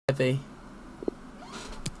Pepe.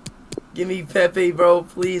 Give me Pepe, bro.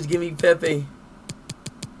 Please give me Pepe.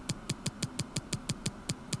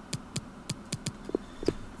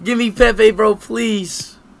 Give me Pepe, bro,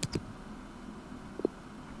 please.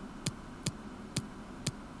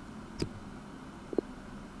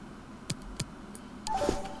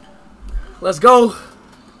 Let's go.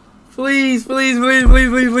 Please, please, please, please,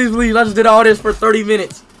 please, please, please. I just did all this for 30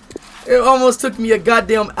 minutes. It almost took me a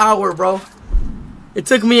goddamn hour, bro. It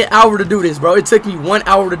took me an hour to do this, bro. It took me 1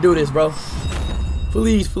 hour to do this, bro.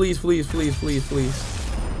 Please, please, please, please, please, please.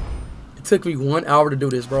 It took me 1 hour to do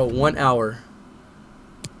this, bro. 1 hour.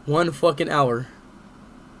 1 fucking hour.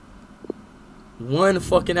 1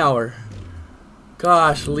 fucking hour.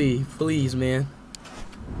 Gosh, Lee, please, man.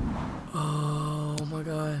 Oh my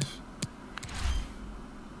gosh.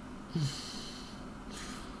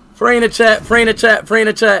 Pray in the chat, pray in the chat, pray in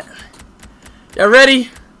the chat. Y'all ready?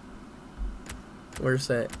 Where's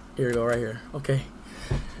that? Here we go, right here. Okay.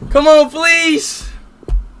 Come on, please.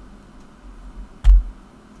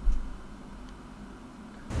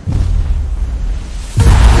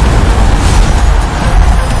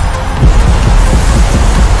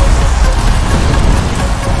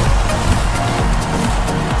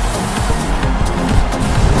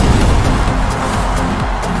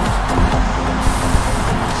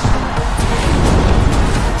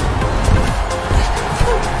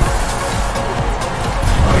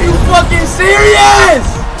 Fucking serious?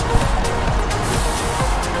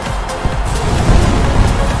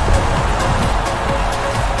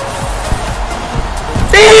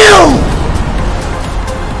 Damn!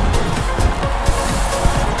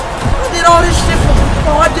 I did all this shit for,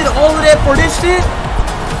 bro, I did all of that for this shit?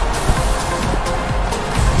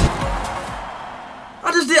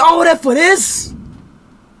 I just did all of that for this?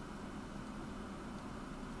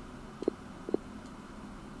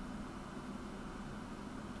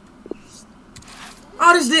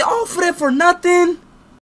 I just did all for that for nothing.